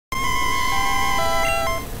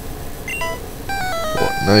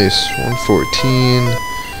Nice. 114.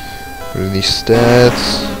 What are these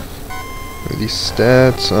stats? What are these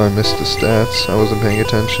stats? Oh, I missed the stats. I wasn't paying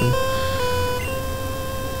attention.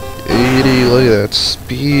 80. Look at that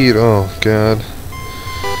speed. Oh, God.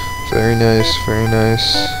 Very nice. Very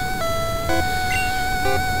nice.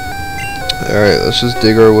 Alright, let's just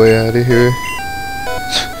dig our way out of here.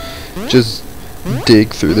 Just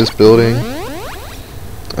dig through this building.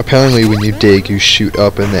 Apparently when you dig, you shoot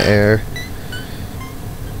up in the air.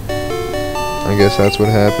 I guess that's what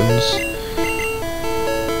happens.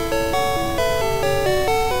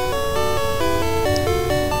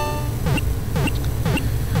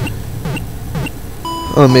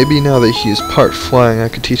 Oh, maybe now that he's part flying, I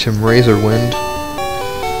could teach him Razor Wind.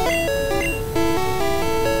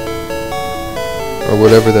 Or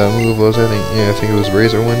whatever that move was, I think it was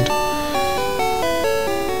Razor Wind.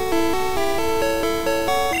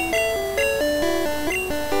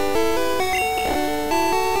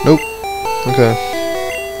 Nope. Okay.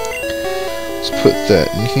 Let's put that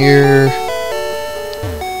in here.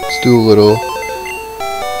 Let's do a little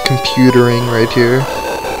computering right here.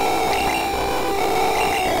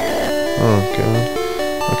 Oh god.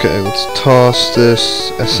 Okay, let's toss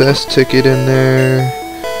this SS ticket in there.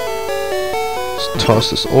 Let's toss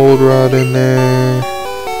this old rod in there.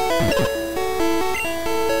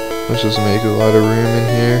 Let's just make a lot of room in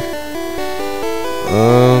here.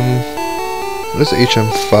 What is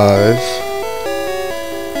HM5?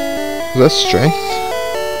 Is that strength?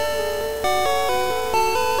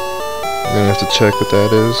 I'm gonna have to check what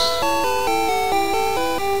that is.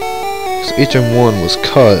 'Cause HM1 was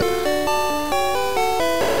cut.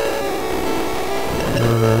 I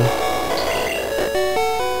don't know.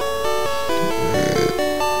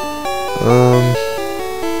 Alright.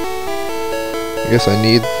 I guess I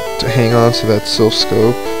need to hang on to that Sylph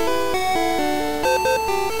Scope.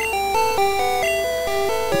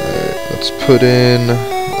 Alright, let's put in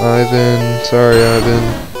Ivan. Sorry, Ivan.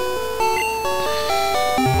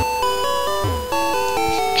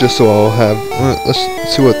 Just so I'll have. Let's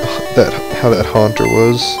see what how that Haunter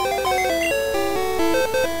was.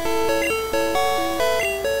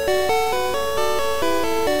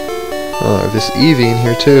 Oh, this Eevee in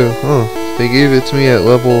here too. Oh, they gave it to me at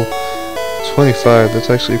level 25. That's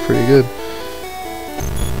actually pretty good.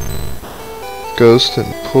 Ghost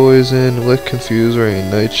and Poison, Lick, Confuse, and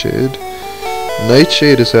Nightshade.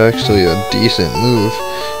 Nightshade is actually a decent move,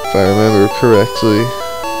 if I remember correctly.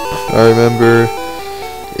 I remember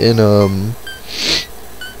in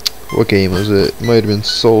what game was it? It might have been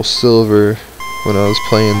Soul Silver when I was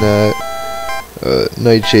playing that.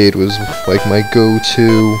 Nightshade was like my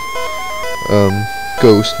go-to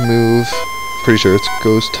ghost move. Pretty sure it's a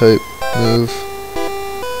ghost type move.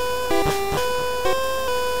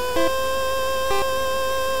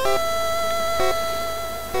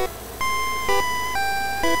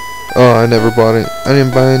 Oh, I never bought it. I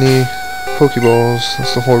didn't buy any Pokeballs.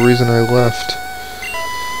 That's the whole reason I left.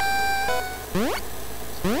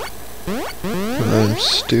 I'm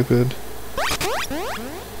stupid.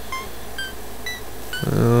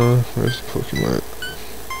 Where's the Pokemon?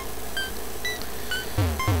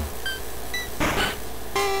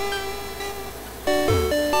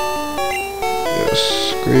 Yes,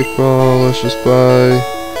 Great Ball. Let's just buy.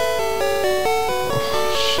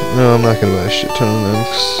 No, I'm not gonna buy a shit ton of them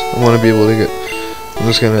because I want to be able to get. I'm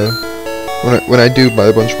just gonna. When I do buy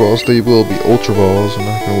a bunch of balls, they will be Ultra Balls. I'm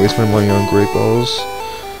not gonna waste my money on Great Balls.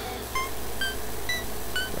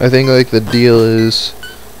 I think like the deal is,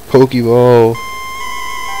 Pokeball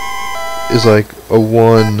is like a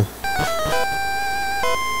 1.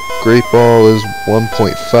 Great Ball is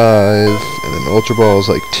 1.5, and then Ultra Ball is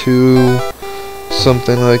like 2.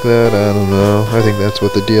 Something like that. I don't know. I think that's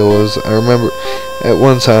what the deal was. I remember at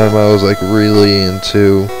one time I was like really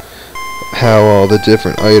into how all the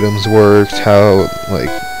different items worked, how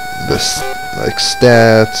like this like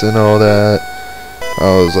stats and all that.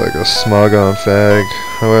 I was like a Smogon fag.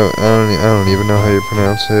 However, I don't even know how you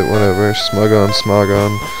pronounce it. Whatever,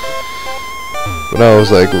 Smogon. But I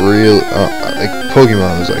was like real like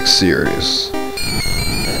Pokemon was like serious.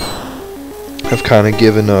 I've kind of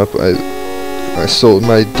given up. I sold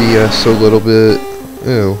my DS a little bit.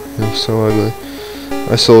 Ew, I'm so ugly.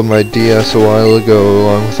 I sold my DS a while ago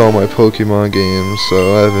along with all my Pokemon games,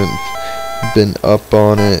 so I haven't been up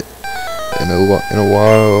on it in a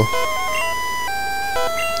while.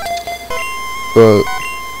 But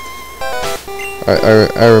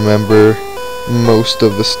I remember most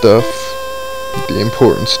of the stuff, the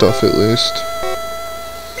important stuff at least.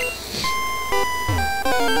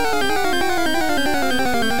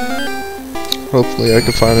 Hopefully I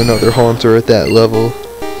can find another Haunter at that level.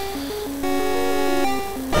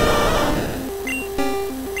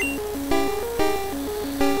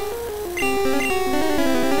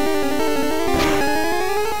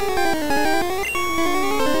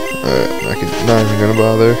 Alright, not even gonna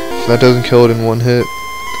bother. If that doesn't kill it in one hit.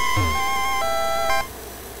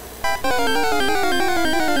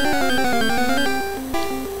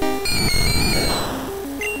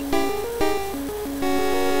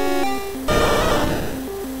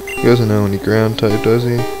 He doesn't know any ground type, does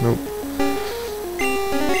he? Nope.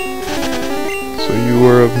 So you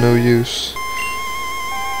are of no use.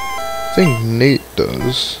 I think Nate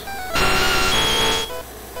does.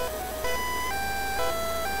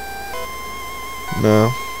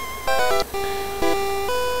 No.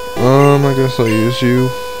 I guess I'll use you.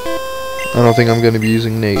 I don't think I'm gonna be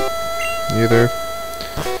using Nate either.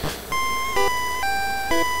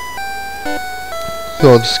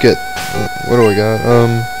 So I'll just get, what do I got?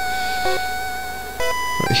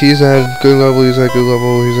 He's at good level, he's at good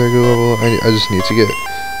level, he's at good level. I just need to get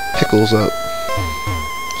Pickles up.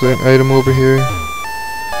 Is there an item over here?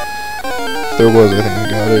 If there was, I think I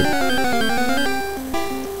got it.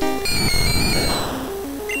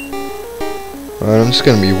 Alright, I'm just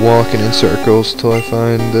gonna be walking in circles till I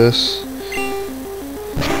find this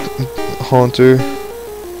Haunter.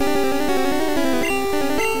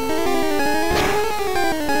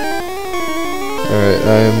 Alright,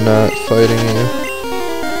 I am not fighting you.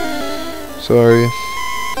 Sorry.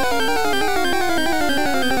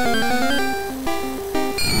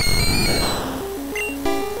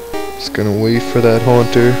 Just gonna wait for that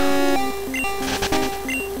Haunter.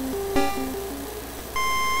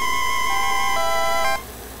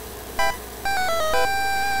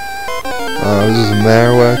 This is a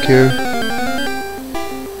Marowak here.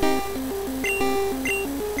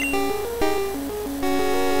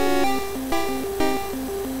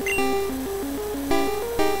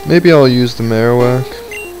 Maybe I'll use the Marowak.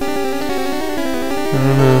 I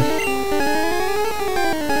don't know.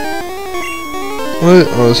 What?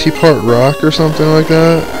 Oh, is he part rock or something like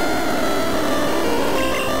that?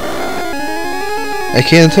 I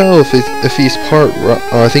can't tell if he's part rock.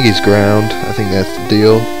 Oh, I think he's ground. I think that's the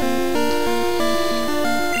deal.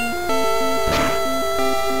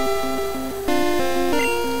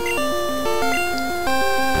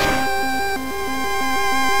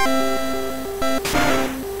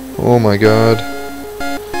 Oh my god.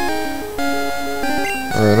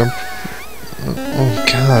 Alright, oh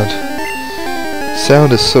god.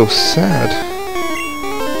 Sound is so sad.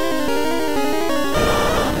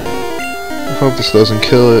 I hope this doesn't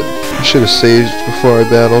kill it. I should have saved before I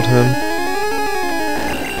battled him.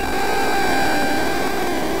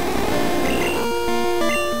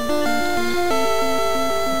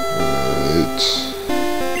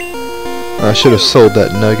 I should have sold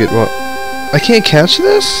that nugget. I can't catch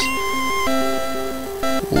this?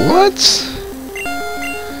 What?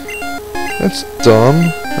 That's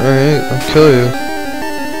dumb. Alright, I'll kill you.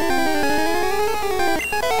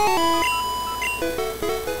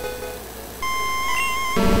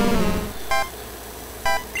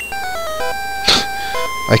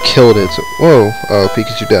 I killed it. So, whoa. Oh,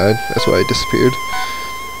 Pikachu died. That's why I disappeared.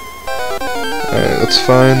 Alright, let's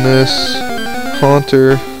find this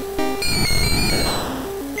Haunter.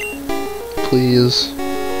 Please.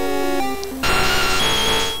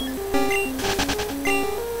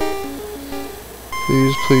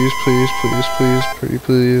 Please, please, please, please, please, pretty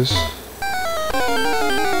please.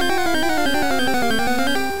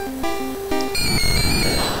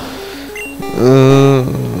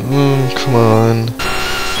 Come on.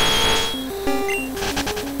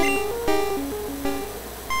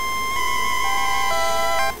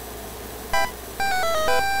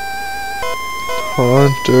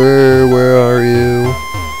 Haunter, where are you?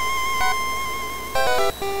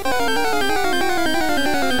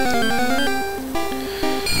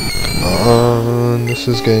 Come on, this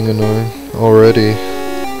is getting annoying already.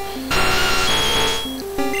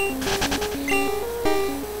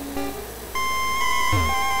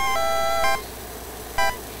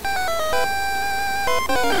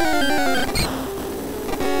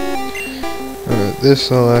 Alright,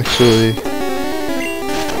 this I'll actually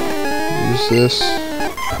use this.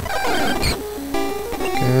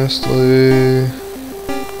 Ghastly.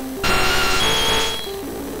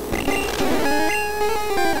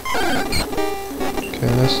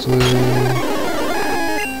 Ghastly.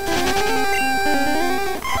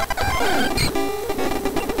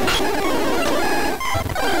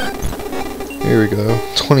 Here we go.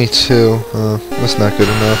 22. That's not good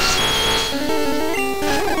enough.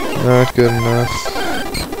 Not good enough.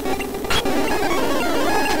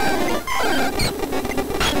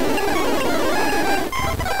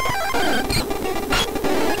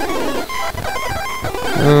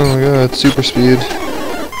 Oh my god, super speed.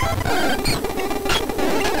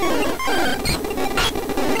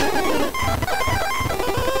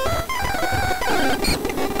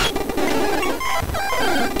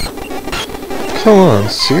 Come on,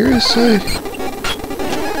 seriously?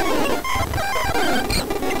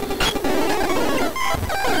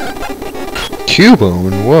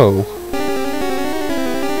 Cubone, whoa.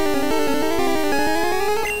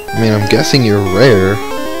 I mean, I'm guessing you're rare.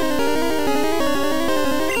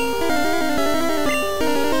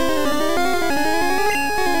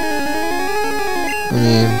 I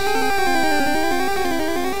mean,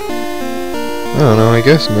 I don't know, I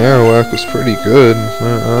guess Marowak was pretty good. I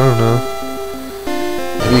don't know.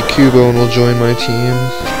 Maybe Cubone will join my team.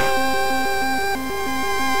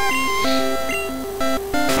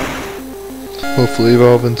 Hopefully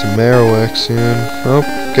evolve into Marowak soon. Oh,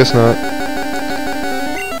 guess not.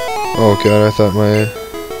 Oh god, I thought my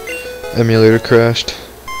emulator crashed.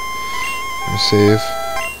 Let me save.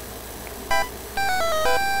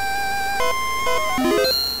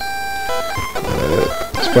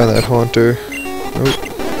 Let's buy that Haunter. Nope.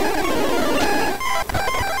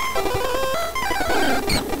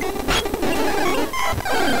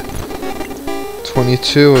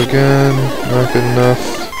 $22 again, not good enough.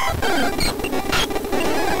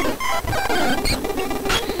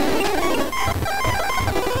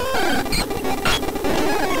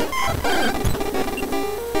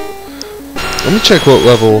 Let me check what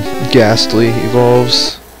level Ghastly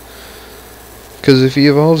evolves. Because if he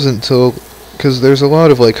evolves until... Because there's a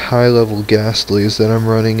lot of like high level Ghastlies that I'm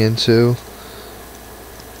running into.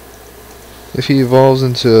 If he evolves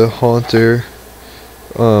into Haunter,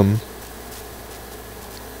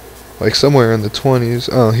 like somewhere in the 20s.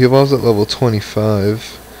 Oh, he evolves at level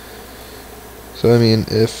 25. So I mean,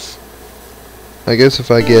 I guess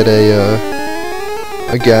if I get a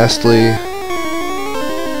Ghastly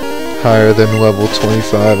higher than level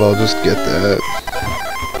 25, I'll just get that.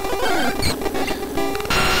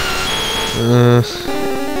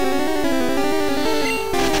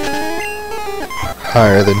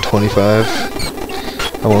 Higher than 25.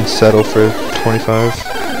 I won't settle for 25.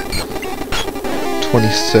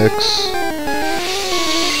 26.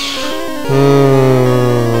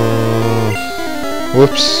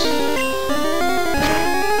 Whoops.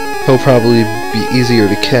 He'll probably be easier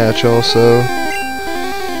to catch also.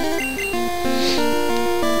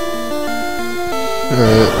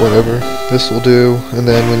 Alright, whatever. This will do. And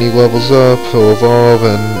then when he levels up, he'll evolve,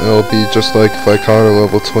 and it'll be just like if I caught a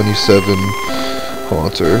level 27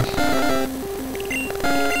 Haunter.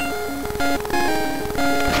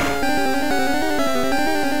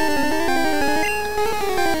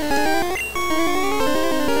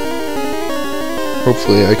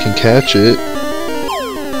 Hopefully I can catch it.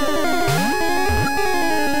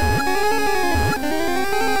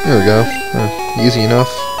 There we go. Easy enough.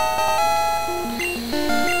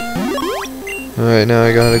 Alright, now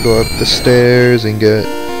I gotta go up the stairs and get...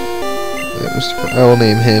 I'll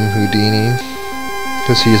name him Houdini,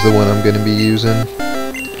 because he's the one I'm gonna be using.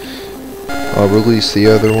 I'll release the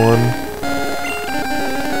other one.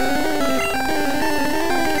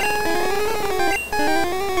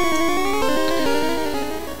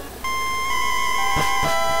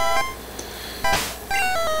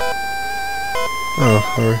 Oh,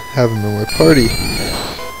 I have him in my party.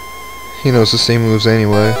 He knows the same moves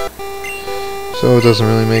anyway, so it doesn't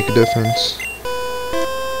really make a difference.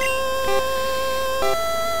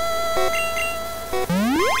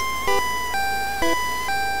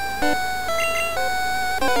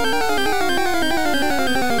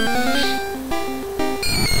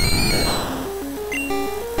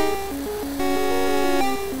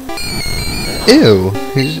 Ew,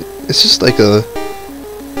 it's just like a...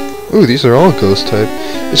 Ooh, these are all ghost type.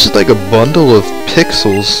 It's just like a bundle of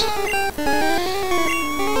pixels.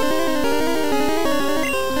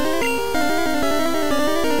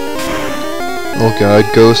 Oh god,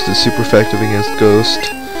 Ghost is super effective against Ghost.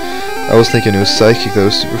 I was thinking it was Psychic that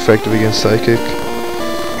was super effective against Psychic.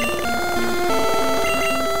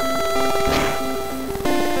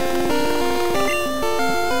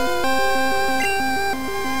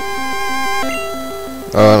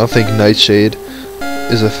 I don't think Nightshade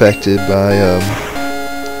is affected by,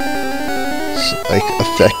 like,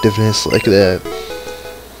 effectiveness like that.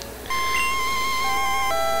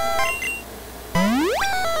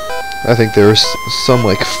 I think there's some,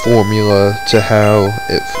 like, formula to how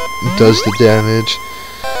it does the damage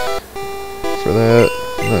for that.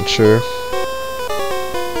 I'm not sure.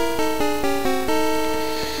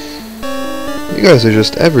 You guys are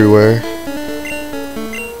just everywhere.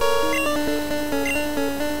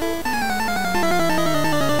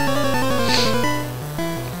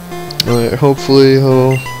 Alright, hopefully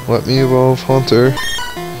he'll let me evolve Haunter.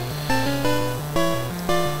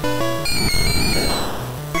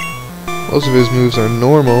 Most of his moves are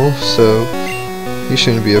normal, so he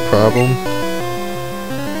shouldn't be a problem.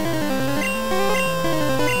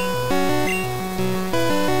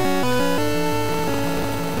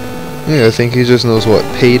 Yeah, I think he just knows what,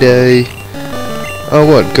 payday. Oh,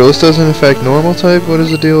 what, ghost doesn't affect normal type? What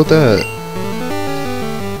is the deal with that?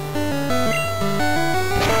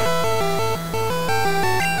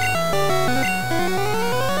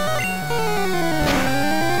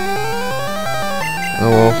 Oh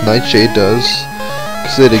well, Nightshade does,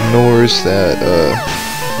 because it ignores that,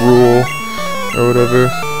 rule, or whatever.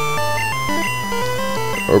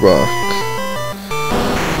 Orbach.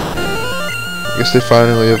 I guess they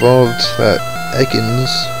finally evolved that Ekans.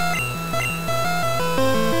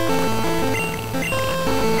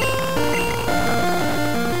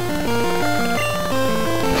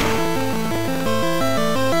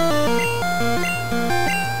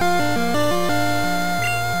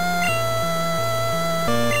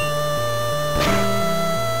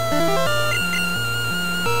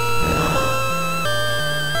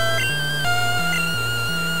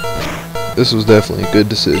 This was definitely a good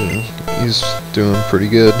decision. He's doing pretty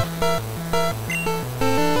good.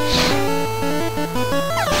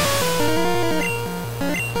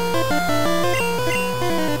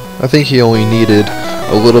 I think he only needed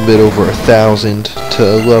a little bit over 1,000 to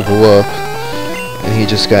level up, and he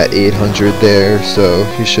just got 800 there, so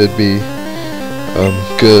he should be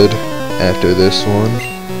good after this one.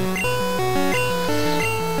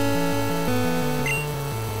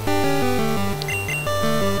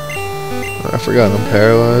 I forgot I'm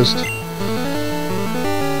paralyzed.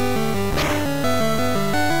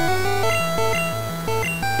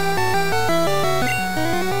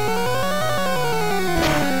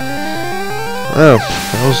 Wow,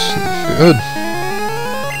 that was good.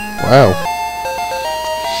 Wow.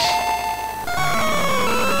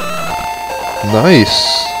 Nice.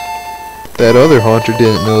 That other haunter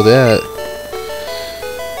didn't know that.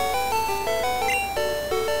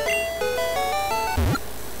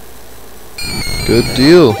 Good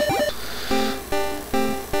deal.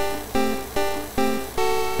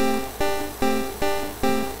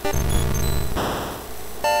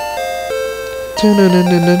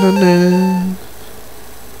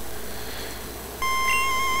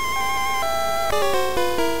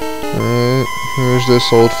 Alright, here's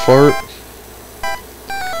this old fart.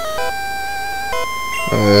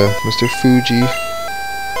 Mr. Fuji.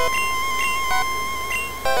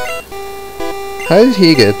 How did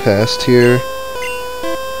he get past here?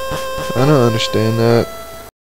 I don't understand that.